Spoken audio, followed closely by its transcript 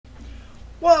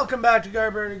Welcome back to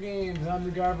Carburetor Games. I'm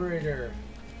the Carburetor.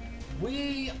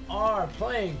 We are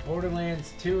playing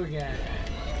Borderlands 2 again.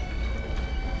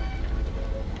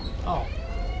 Oh,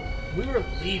 we were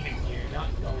leaving here,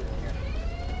 not going here.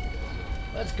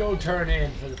 Let's go turn in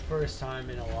for the first time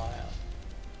in a while.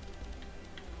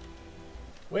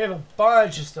 We have a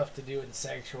bunch of stuff to do in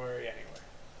Sanctuary anyway,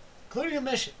 including a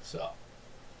mission, so.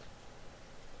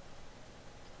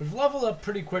 We've leveled up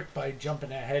pretty quick by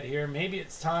jumping ahead here. Maybe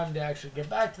it's time to actually get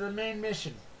back to the main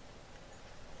mission.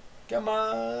 Come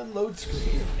on, load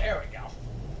screen. There we go.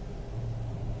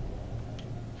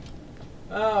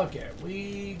 Okay,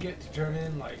 we get to turn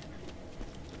in like,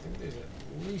 I think there's at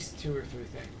least 2 or 3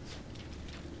 things.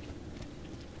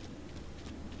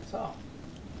 So,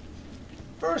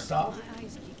 first off,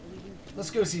 let's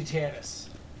go see Tannis.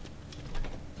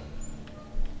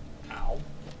 Ow.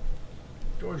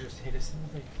 Door just hit us in the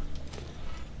face.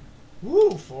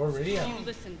 Woo, 4 radio. You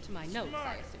listened to my notes,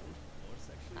 I assume.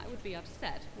 I would be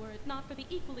upset were it not for the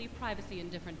equally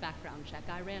privacy-indifferent background check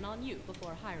I ran on you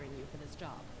before hiring you for this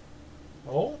job.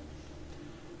 Oh?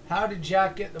 How did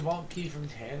Jack get the vault key from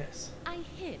Tannis? I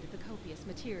hid the copious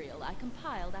material I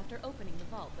compiled after opening the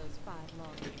vault those 5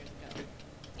 long years ago.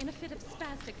 In a fit of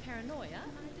spastic paranoia,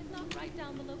 I did not write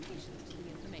down the locations to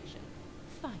the information.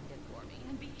 Find it for me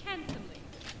and be handsomely...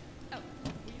 Oh,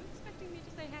 were you expecting me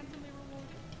to say handsomely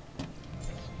rewarded?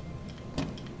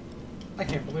 I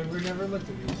can't believe we never looked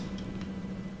at these.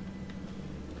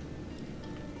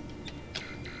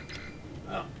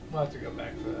 Oh, we'll have to go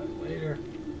back for that later.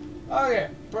 Okay,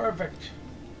 perfect.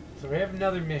 So we have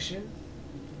another mission.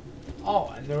 Oh,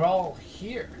 and they're all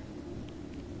here.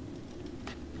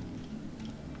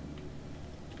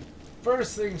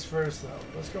 First things first, though.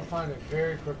 Let's go find a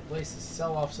very quick place to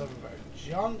sell off some of our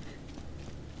junk.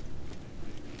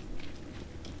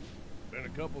 Been a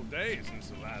couple days since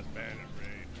the last bandit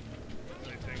raid.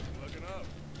 Say things are looking up.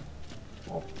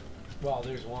 Oh, well,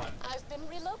 there's one. I've been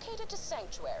relocated to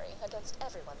Sanctuary against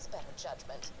everyone's better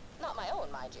judgment. Not my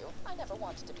own, mind you. I never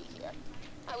wanted to be here.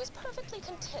 I was perfectly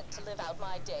content to live out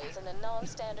my days in a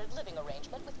non-standard living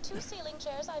arrangement with 2 ceiling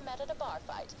chairs I met at a bar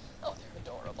fight. Oh, they're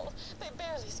adorable. They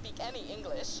barely speak any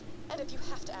English. And if you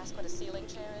have to ask what a ceiling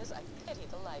chair is, I pity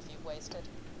the life you've wasted.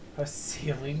 A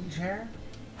ceiling chair?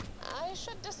 I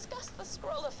should discuss the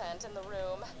scroll-ophant in the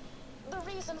room. The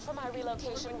reason for my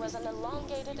relocation was an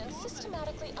elongated and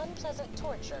systematically unpleasant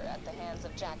torture at the hands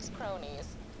of Jack's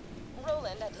cronies.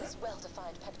 Roland and his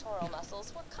well-defined pectoral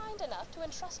muscles were kind enough to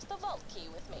entrust the vault key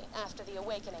with me after the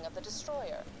awakening of the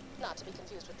Destroyer. Not to be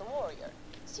confused with the Warrior.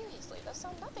 Seriously, those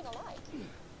sound nothing alike.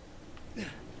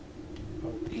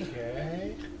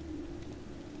 Okay.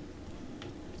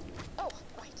 Oh,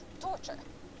 right. Torture.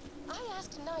 I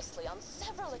asked nicely on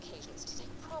several occasions to take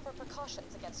proper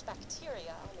precautions against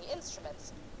bacteria on the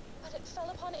instruments, but it fell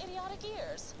upon idiotic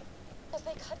ears. As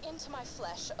they cut into my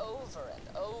flesh over and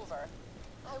over,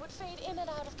 I would fade in and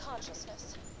out of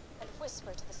consciousness and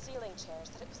whisper to the ceiling chairs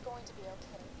that it was going to be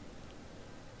okay.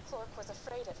 Clark was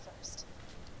afraid at first.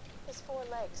 His 4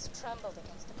 legs trembled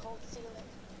against the cold ceiling,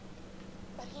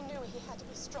 but he knew he had to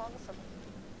be strong for me.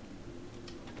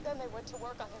 Then they went to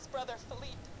work on his brother,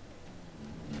 Philippe.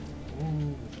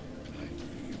 Ooh.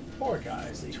 Poor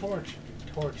guys, they tortured.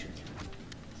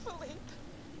 Philippe.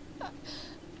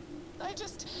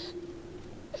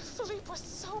 Philippe was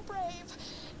so brave.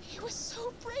 He was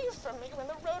so brave for me when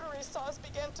the rotary saws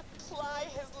began to ply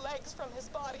his legs from his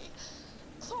body.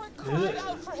 Clark cried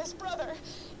out for his brother,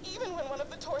 even when one of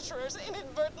the torturers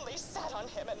inadvertently sat on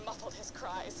him and muffled his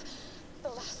cries. The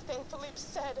last thing Philippe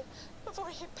said before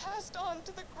he passed on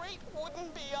to the great wooden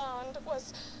beyond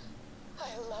was,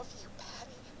 "I love you,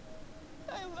 Patty.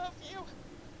 I love you."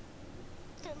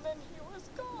 And then he was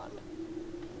gone.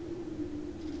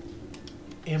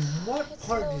 In what It's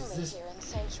part lonely is this? here in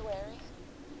Sanctuary.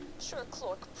 Sure,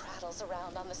 Clark prattles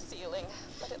around on the ceiling,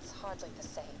 but it's hardly the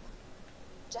same.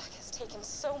 Jack has taken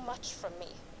so much from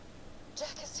me.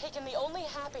 Jack has taken the only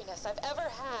happiness I've ever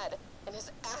had in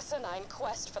his asinine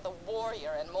quest for the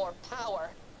Warrior and more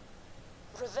power.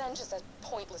 Revenge is as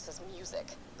pointless as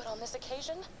music, but on this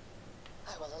occasion,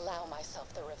 I will allow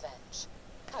myself the revenge.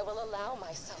 I will allow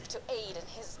myself to aid in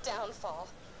his downfall.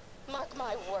 Mark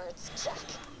my words, Jack.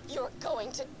 You're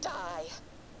going to die.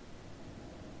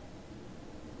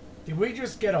 Did we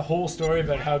just get a whole story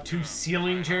about how 2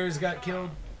 ceiling chairs got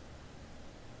killed?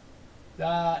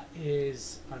 That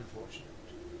is unfortunate.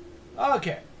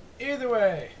 Okay, either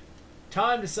way,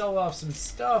 time to sell off some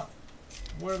stuff.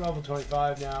 We're level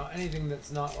 25 now. Anything that's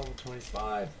not level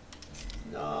 25 is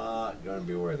not going to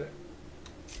be worth it.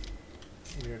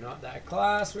 We are not that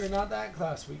class. We are not that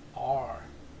class. We are.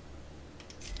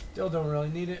 Still don't really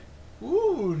need it.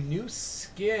 Ooh, new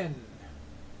skin.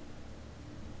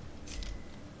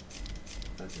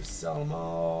 Let's just sell them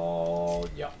all.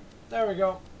 Yep. There we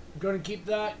go. I'm going to keep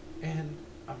that. And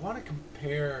I want to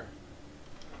compare.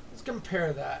 Let's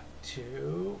compare that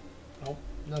to. Nope.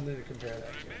 Nothing to compare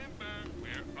that to.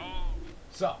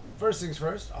 So, first things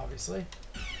first, obviously.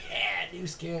 Yeah, new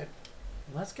skin.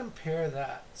 Let's compare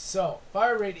that. So,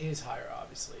 fire rate is higher,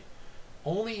 obviously.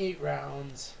 Only 8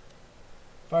 rounds.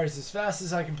 Fires as fast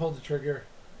as I can pull the trigger.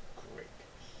 Great.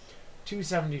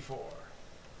 274.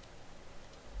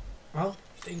 I don't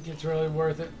think it's really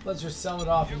worth it. Let's just sell it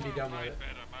off and be done with it.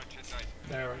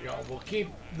 There we go. We'll keep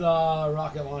the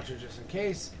rocket launcher just in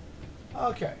case.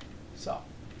 Okay, so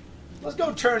let's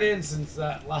go turn in since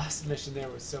that last mission there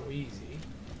was so easy.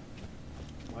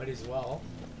 Might as well.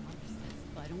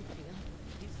 If I don't fail,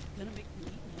 he's gonna make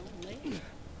me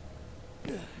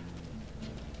no late.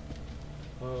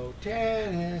 Oh,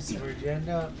 tennis,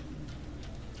 agenda.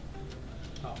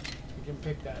 Oh, you can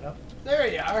pick that up. There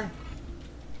you are.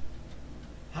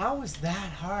 How is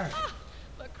that hard? Ah,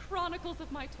 the chronicles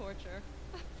of my torture.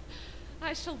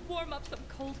 I shall warm up some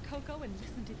cold cocoa and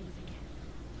listen to these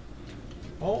again.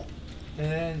 Oh,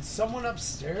 and someone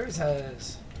upstairs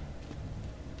has...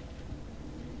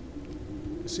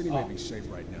 The city may be safe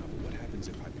right now, but what happens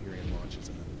if Hyperion launches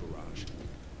another barrage?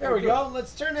 There we go.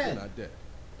 Let's turn We're in. not dead.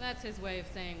 That's his way of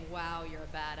saying, wow, you're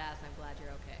a badass. I'm glad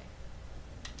you're okay.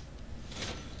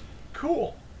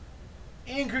 Cool.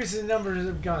 Increases the numbers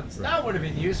of guns. Right. That would have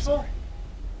been useful.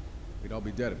 We'd all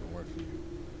be dead if it weren't for you.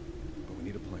 But we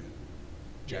need a plan.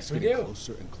 Yes, Jack's we getting do.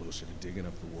 closer and closer to digging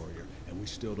up the warrior, and we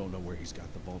still don't know where he's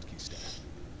got the vault key stashed.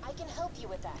 I can help you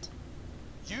with that.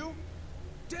 You?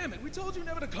 Damn it, we told you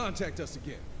never to contact us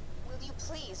again. Will you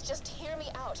please just hear me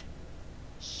out?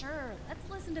 Sure, let's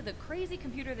listen to the crazy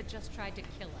computer that just tried to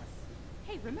kill us.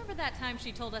 Hey, remember that time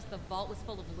she told us the vault was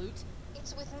full of loot?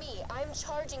 It's with me. I'm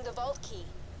charging the vault key.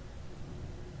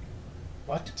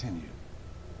 What? Continue.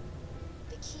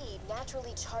 The key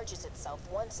naturally charges itself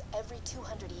once every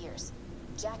 200 years.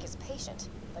 Jack is patient,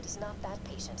 but he's not that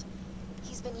patient.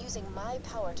 He's been using my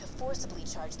power to forcibly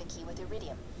charge the key with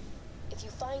iridium. If you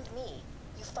find me,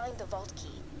 you find the vault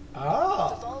key. The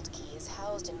Oh. vault key is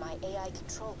housed in my AI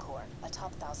control core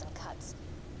atop Thousand Cuts.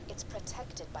 It's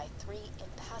protected by 3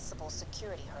 impassable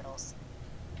security hurdles.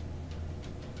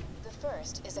 The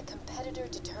first is a competitor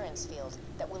deterrence field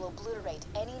that will obliterate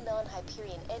any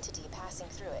non-Hyperion entity passing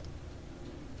through it.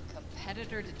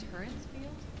 Competitor deterrence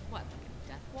field? What, like a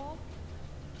death wall?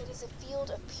 It is a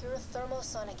field of pure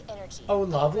thermosonic energy. Oh,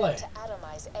 lovely. programmed to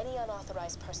atomize any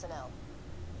unauthorized personnel.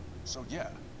 So yeah,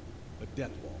 a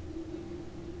death wall.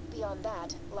 Beyond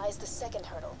that lies the second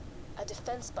hurdle, a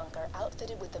defense bunker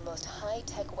outfitted with the most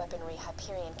high-tech weaponry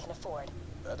Hyperion can afford.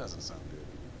 That doesn't sound good.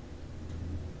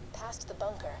 Past the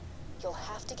bunker, you'll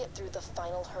have to get through the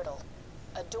final hurdle,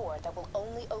 a door that will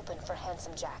only open for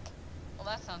Handsome Jack. Well,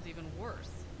 that sounds even worse.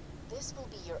 This will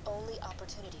be your only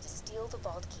opportunity to steal the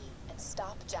vault key and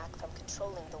stop Jack from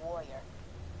controlling the warrior.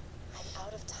 I'm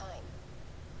out of time.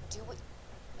 Do what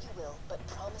you will, but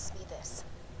promise me this.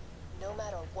 No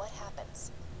matter what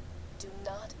happens, do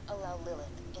not allow Lilith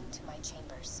into my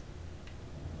chambers.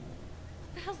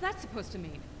 What the hell's that supposed to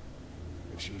mean?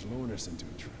 If she was luring us into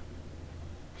a trap,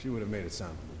 she would have made it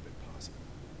sound a little bit possible.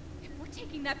 If we're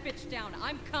taking that bitch down,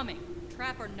 I'm coming.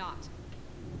 Trap or not.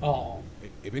 Oh.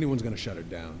 If anyone's gonna shut her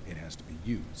down, it has to be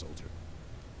you, soldier.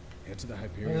 Head to the I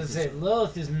Hyperion. was gonna say,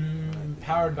 Lilith is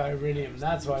powered by iridium.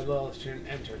 That's why Lilith shouldn't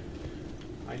enter.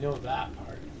 I know that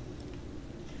part.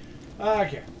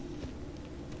 Okay.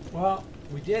 Well,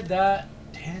 we did that.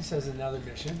 Tannis has another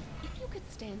mission. If you could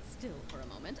stand still for a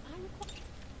moment, I require...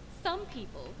 Some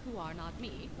people, who are not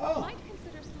me, Oh. might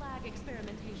consider slag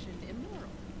experimentation immoral.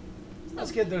 Let's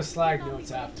Some get those people slag would not notes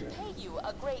be willing after. to Pay you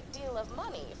a great deal of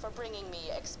money for bringing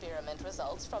me experiment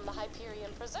results from the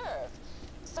Hyperion Preserve.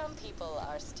 Some people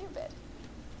are stupid.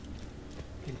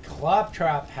 And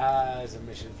Claptrap has a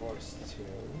mission for us too.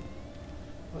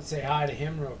 Let's say hi to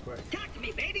him real quick. Talk to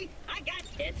me, baby.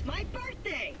 It's my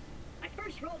birthday. I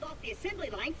first rolled off the assembly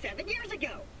line 7 years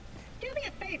ago. Do me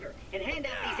a favor and hand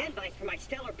out these invites for my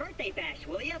stellar birthday bash,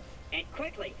 will you? And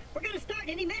quickly. We're gonna start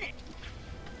any minute.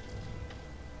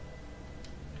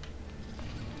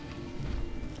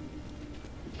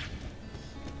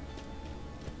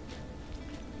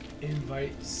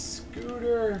 Invite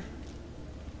Scooter,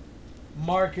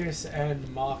 Marcus, and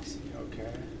Moxie.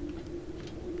 Okay.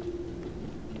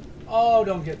 Oh,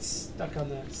 don't get stuck on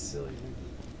that silly thing.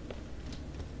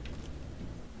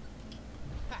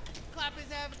 Clap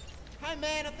his having. Hi,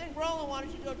 man. I think Roland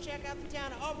wanted you to go check out the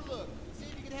town of Overlook. See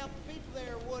if you can to help the people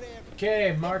there or whatever.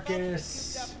 Okay, Been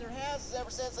Marcus. cooped up in their houses ever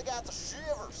since they got the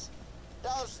shivers.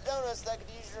 Dollars to donuts, they could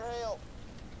use your help.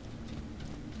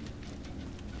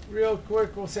 Real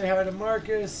quick, we'll say hi to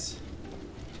Marcus.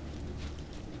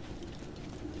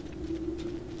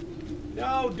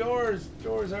 No, doors.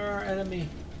 Doors are our enemy.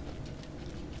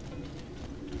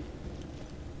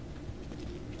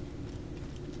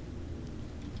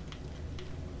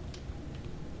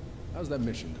 How's that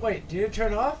mission going? Wait, did it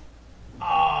turn off?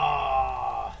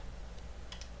 Ah.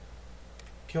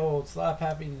 Cold, slap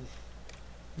happy.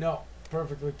 No,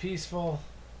 perfectly peaceful.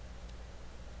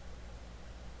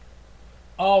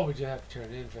 Oh, we just have to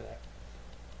turn it in for that.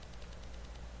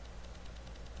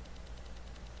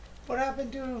 What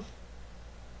happened to...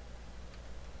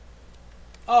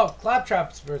 Oh,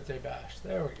 Claptrap's birthday bash.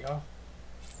 There we go.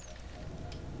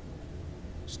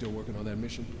 Still working on that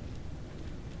mission?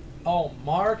 Oh,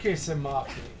 Marcus and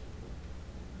Moxie.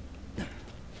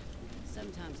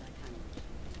 Sometimes I kind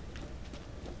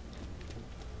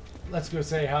of... Let's go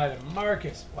say hi to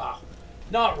Marcus. Wow.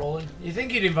 Not Roland. You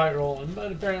think he'd invite Roland,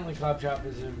 but apparently Claptrap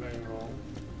isn't inviting Roland.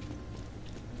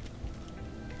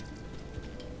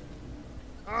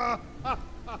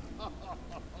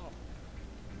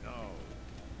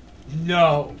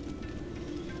 No.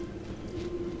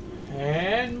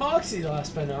 And Moxie,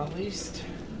 last but not least.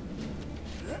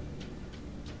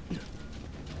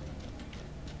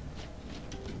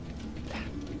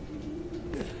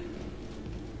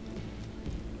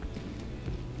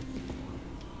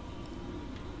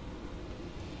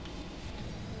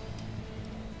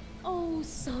 Oh,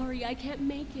 sorry, I can't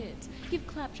make it. Give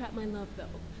Claptrap my love, though.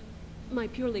 My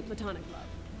purely platonic love.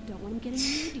 Don't want him getting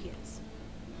any ideas.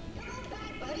 Come on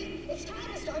back, buddy. It's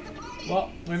time to start the party. Well,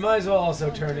 we might as well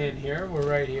also turn in here. We're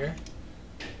right here.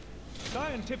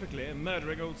 Scientifically,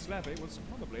 murdering old Slappy was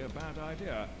probably a bad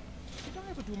idea. Did I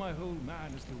ever do my whole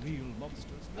man as the real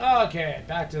monsters? Okay,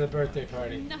 back to the birthday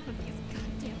party. Enough of these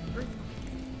goddamn earthquakes.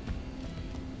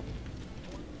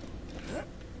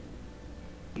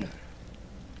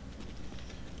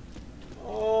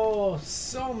 Oh,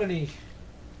 so many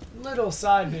little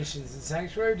side missions in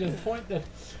Sanctuary to the point that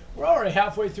we're already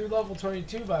halfway through level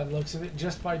 22 by the looks of it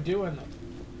just by doing them.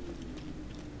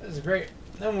 This is great.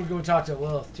 Then we'll go talk to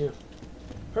Lilith too.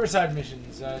 Her side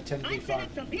missions tend to be I'm fun.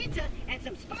 setting some pizza and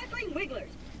some sparkling wigglers.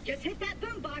 Just hit that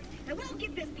boombox and we'll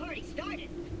get this party started.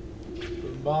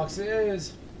 Boombox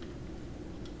is.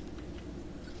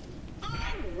 All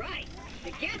right.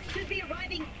 The guests should be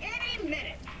arriving any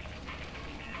minute.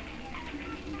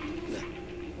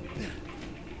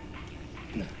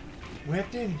 We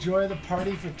have to enjoy the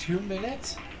party for 2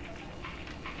 minutes?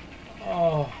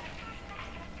 Oh.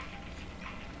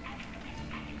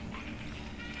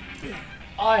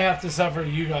 I have to suffer,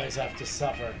 you guys have to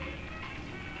suffer.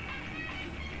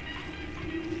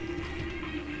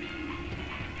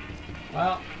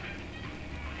 Well.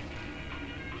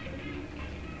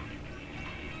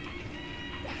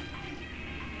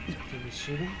 Can we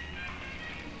shoot him?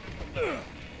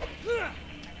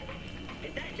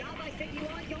 Is that job I sent you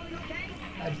on going okay?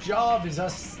 That job is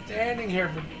us standing here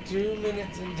for 2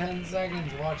 minutes and 10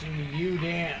 seconds watching you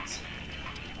dance.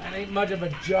 That ain't much of a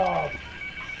job.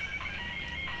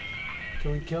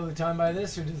 Can we kill the time by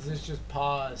this, or does this just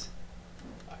pause?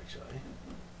 Actually,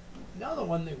 another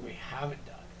one thing we haven't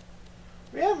done.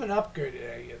 We haven't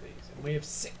upgraded any of these, and we have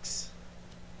 6.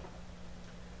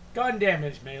 Gun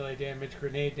damage, melee damage,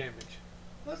 grenade damage.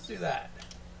 Let's do that.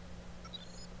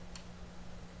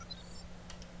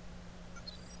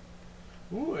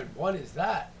 Ooh, and what is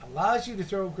that? Allows you to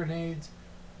throw grenades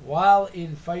while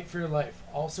in fight for your life.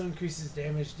 Also increases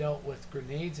damage dealt with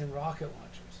grenades and rocket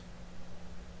launchers.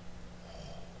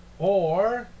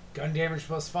 Or, gun damage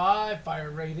 +5, fire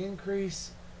rate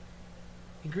increase.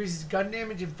 Increases gun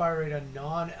damage and fire rate on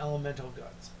non-elemental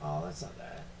guns. Oh, that's not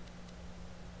bad.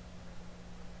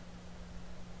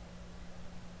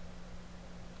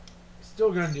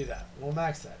 Still gonna do that. We'll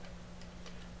max that.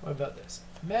 What about this?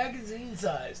 Magazine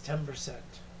size, 10%.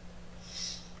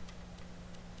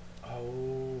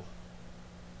 Oh.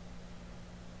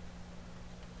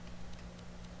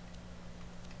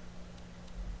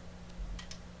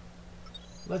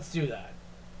 Let's do that.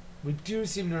 We do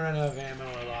seem to run out of ammo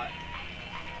a lot.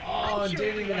 Oh, I'm it sure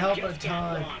didn't we even won't help our just get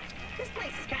time. along. This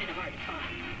place is kind of hard to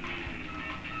find.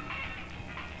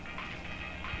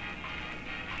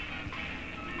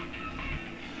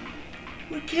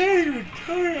 We can't even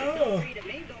turn it off. Free to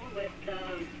mingle with,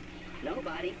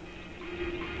 nobody.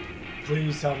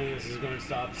 Please tell me this is going to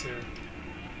stop soon.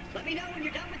 Let me know when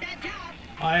you're done with that job.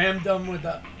 I am done with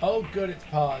that. Oh, good, it's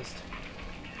paused.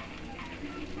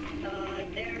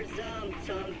 There's,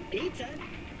 some pizza.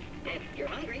 if you're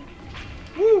hungry.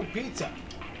 Woo, pizza.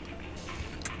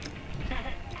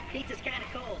 Pizza's kind of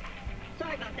cold.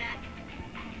 Sorry about that.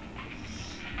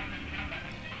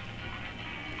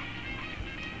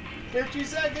 50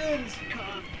 seconds.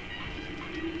 Cough.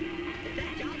 Is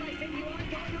that job I sent you on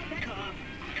going okay? Cough.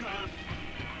 Cough.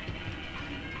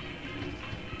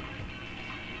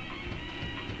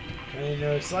 Can I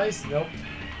another slice? Nope.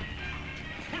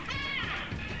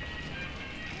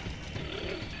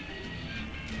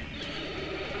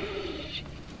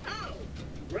 Oh,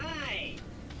 right.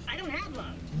 I don't have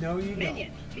love. No, you don't.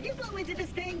 Minion, could you blow into this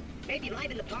thing? Maybe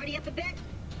liven the party up a bit?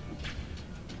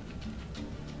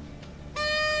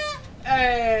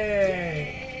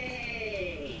 Hey!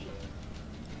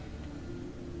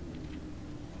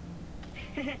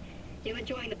 Yay! You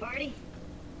enjoying the party?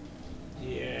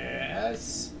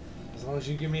 Yes. As long as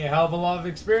you give me a hell of a lot of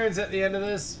experience at the end of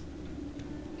this.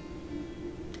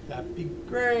 That'd be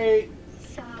great.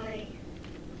 Sigh.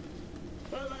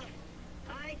 Well,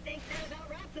 I think that about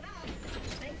wraps it up.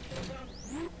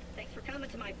 Thanks for coming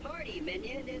to my party,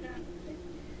 Minion. And,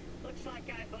 looks like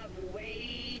I've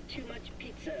way too much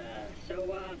pizza.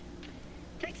 So,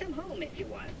 take some home if you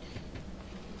want.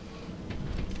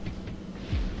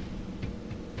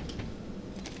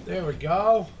 There we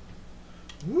go.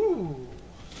 Woo.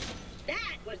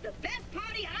 That was the best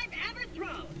party I've ever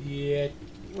thrown. Yeah.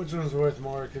 Which one's worth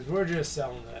more? Because we're just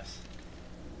selling this.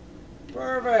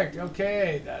 Perfect.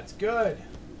 Okay, that's good.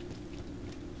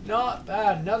 Not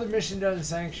bad. Another mission done in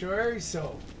Sanctuary,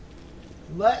 so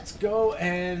let's go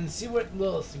and see what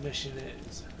Lilith's mission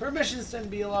is. Her missions tend to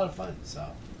be a lot of fun, so.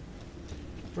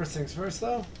 First things first,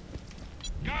 though.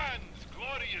 Guns!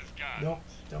 Glorious guns! Nope,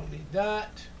 don't need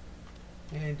that.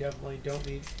 And definitely don't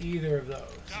need either of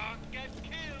those. Dog gets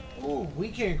killed! Ooh, we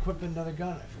can equip another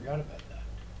gun. I forgot about that.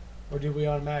 Or did we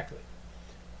automatically?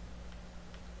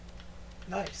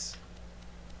 Nice.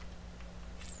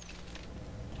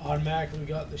 Automatically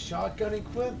got the shotgun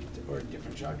equipped, or a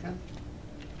different shotgun.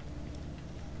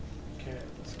 Okay,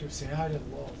 let's go say hi to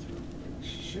Lilith.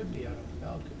 She should be out on the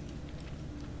balcony.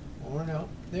 Or no,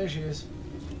 there she is.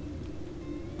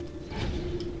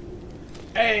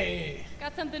 Hey!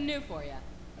 Got something new for you.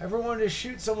 Ever wanted to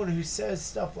shoot someone who says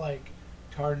stuff like,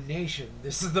 Tarnation,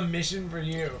 this is the mission for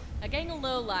you. A gang of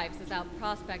lowlifes is out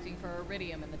prospecting for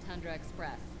iridium in the Tundra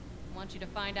Express. I want you to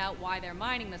find out why they're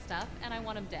mining the stuff, and I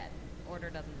want them dead. Order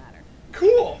doesn't matter.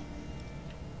 Cool!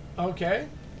 Okay.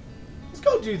 Let's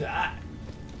go do that.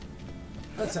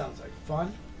 That sounds like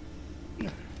fun.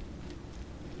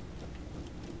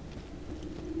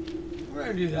 We're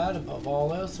gonna do that above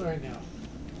all else right now.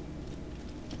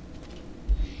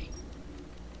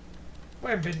 We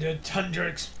haven't been to Tundra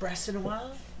Express in a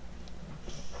while.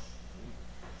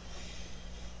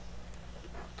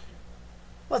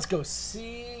 Let's go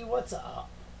see what's up.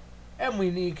 And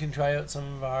we can try out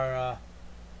some of our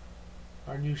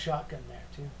new shotgun there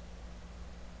too.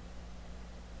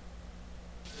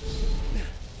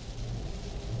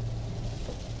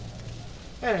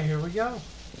 And here we go.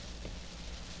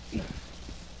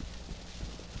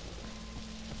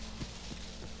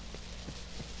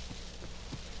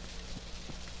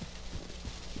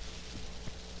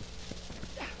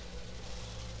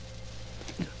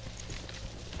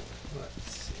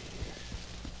 Let's see.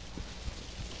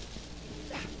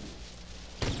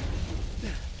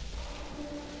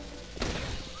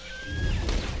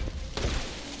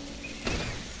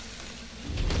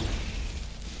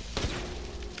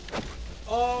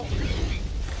 Oh.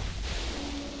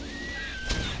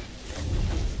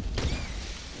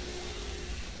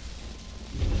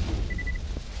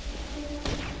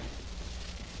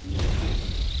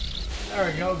 There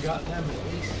we go, got them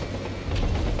at least.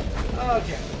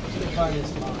 Okay, let's go find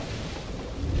this mine.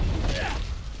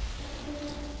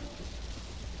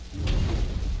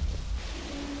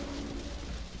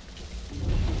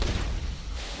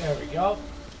 There we go.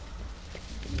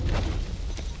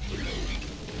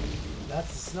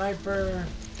 That's the sniper,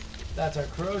 that's our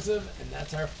corrosive, and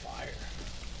that's our fire.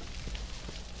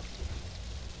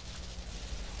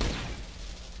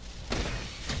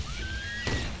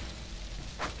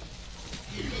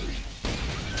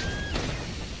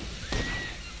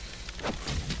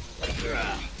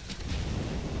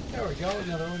 There we go,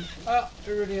 another one. Oh,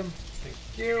 iridium.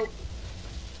 Thank you.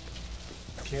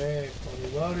 Okay, fully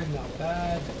loaded, not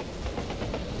bad.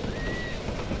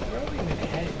 Where are we even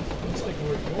headed? Looks like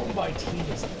we're going by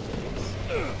Tina's place.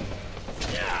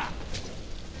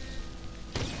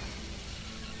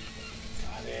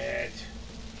 Got it.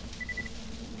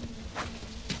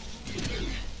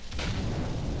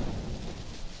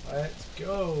 Let's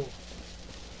go.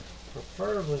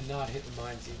 Preferably not hit the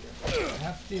mines either. I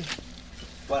have to.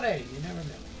 But hey, you never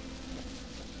know.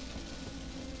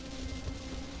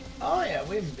 Oh yeah,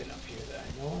 we haven't been up here that I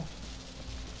know.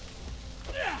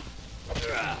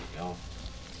 There we go.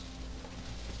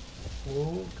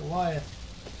 Whoa, Goliath.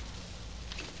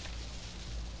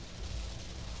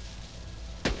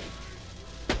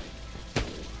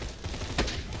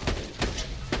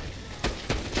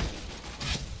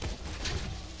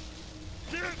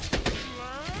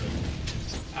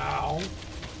 Ow.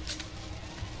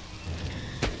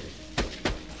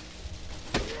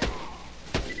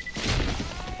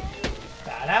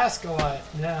 Badass Goliath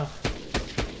now.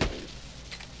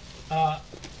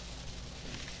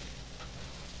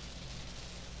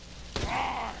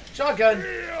 Shotgun.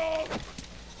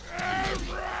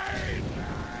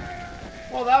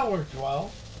 Well, that worked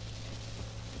well.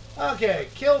 Okay,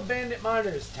 kill bandit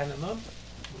miners, 10 of them.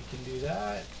 We can do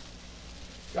that.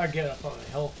 Gotta get up on the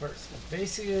hill first.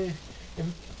 Basically,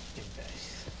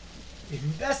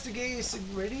 investigate some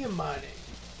iridium mining.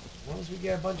 As long as we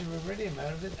get a bunch of iridium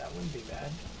out of it, that wouldn't be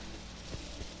bad.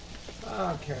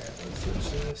 Okay, let's switch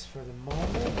to this for the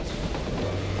moment.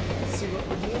 Let's see what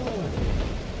we're dealing with.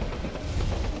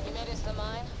 You made it to the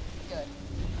mine? Good.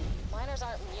 Miners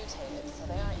aren't mutated, so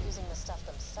they aren't using the stuff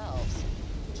themselves.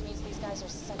 Which means these guys are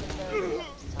secondary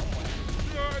somewhere.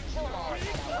 Kill them all and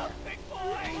head out. There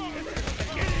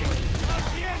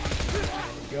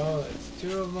we go, that's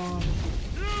 2 of them.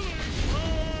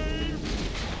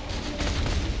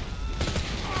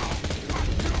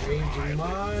 Raging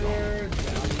miner,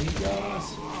 down he goes.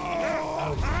 That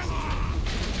was easy.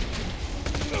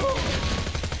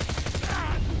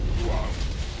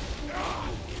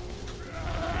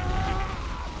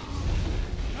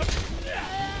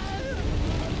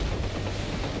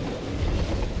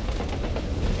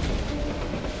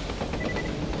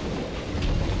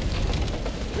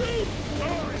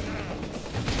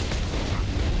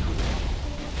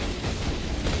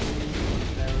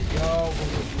 There we go.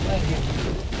 We'll let him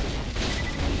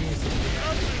use it.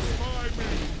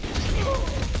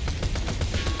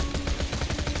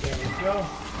 There we go.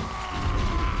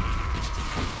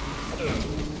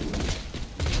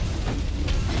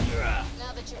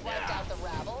 Now that you've wiped out the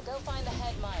rabble, go find the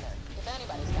head miner. If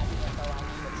anybody's got the info on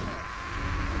you, it's him.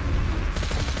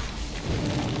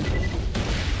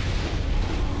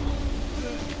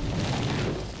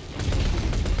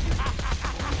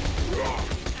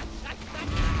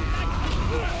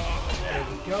 There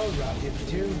we go. Got him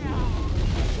too.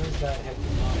 Where's that head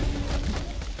miner?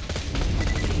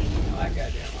 Oh, that guy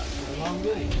didn't last very long,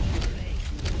 did he?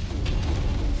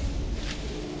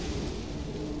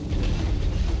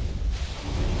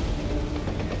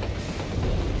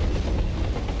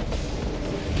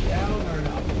 Down or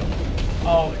not?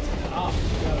 Oh, it's up. You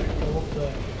gotta go up the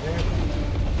conveyor belt.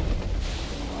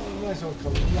 Oh, we might as well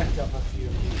collect up a few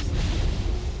of these.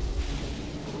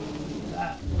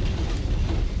 That.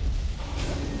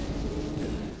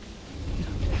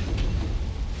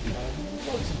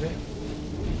 Looks a bit.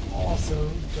 Also,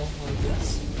 don't want to get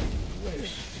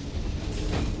squished.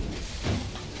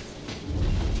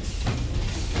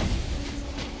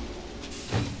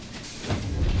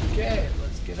 Okay,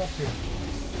 let's get up here.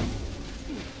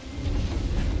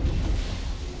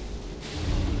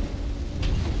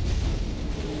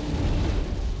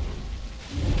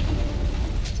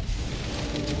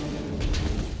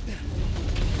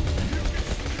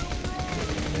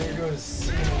 There goes.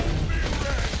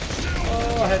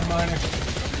 Oh, head miner.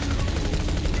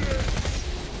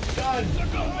 Done.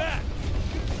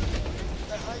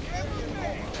 The Hyperion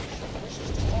Corporation wishes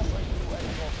to offer you and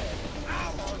your men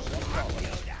consume countless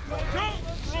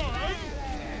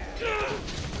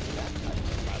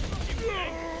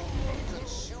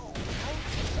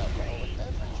alcoholic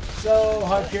beverages. So,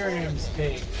 Hyperion's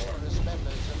paid for As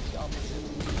members of the opposite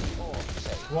or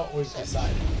say what was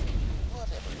decided.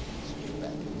 whatever it is you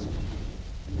bend.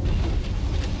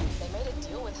 They made a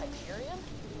deal with Hyperion?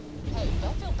 Hey,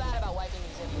 don't feel bad about wiping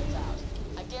these idiots out.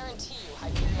 I guarantee you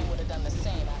Hyperion would have done the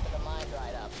same after the mine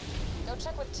dried up. Go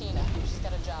check with Tina. She's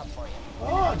got a job for you.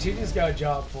 Oh, Tina's got a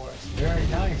job for us. Very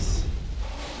nice.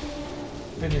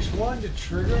 Finish one to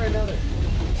trigger another.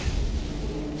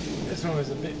 This one was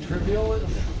a bit trivial,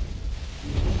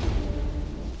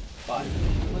 but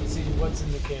let's see what's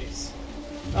in the case.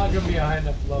 Not gonna be a high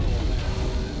enough level, man.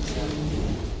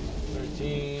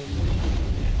 13.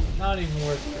 Not even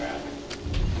worth grabbing.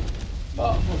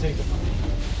 But we'll take the money.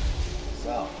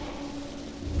 So.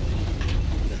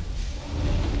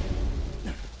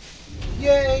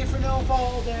 Yay for no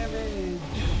fall damage!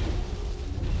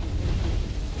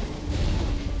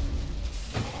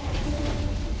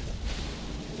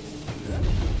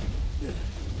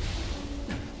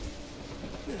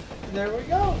 There we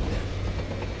go.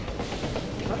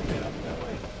 Might get up that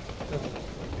way. Doesn't look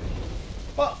like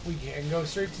it. But we can go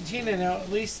straight to Tina now, at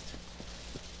least.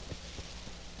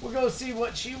 We'll go see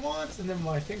what she wants, and then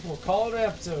I think we'll call it an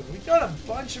episode. We've done a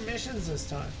bunch of missions this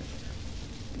time.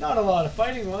 Not a lot of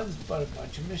fighting ones, but a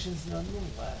bunch of missions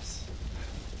nonetheless.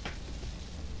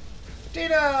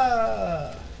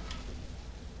 Tina!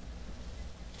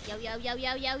 Yo, yo, yo,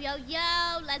 yo, yo, yo,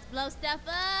 yo, let's blow stuff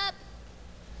up.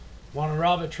 Want to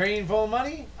rob a train full of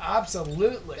money?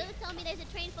 Absolutely. Lou told me there's a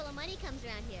train full of money comes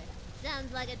around here.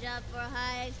 Sounds like a job for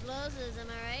high explosives, am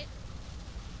I right?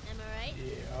 Am I right?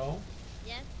 Yeah.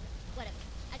 Yeah? Whatever.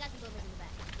 I got some boomers in the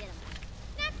back. Get them.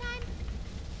 Nap time!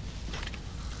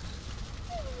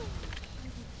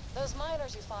 Those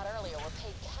miners you fought earlier were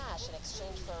paid cash in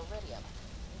exchange for iridium.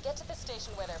 Get to the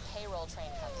station where their payroll train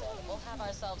comes in, and we'll have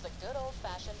ourselves a good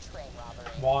old-fashioned train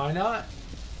robbery. Why not?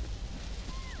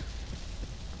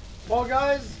 Well,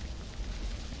 guys,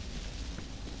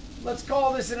 let's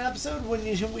call this an episode. When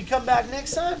we come back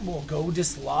next time, we'll go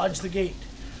dislodge the gate.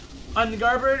 I'm the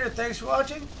Garburator. Thanks for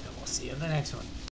watching, and we'll see you in the next one.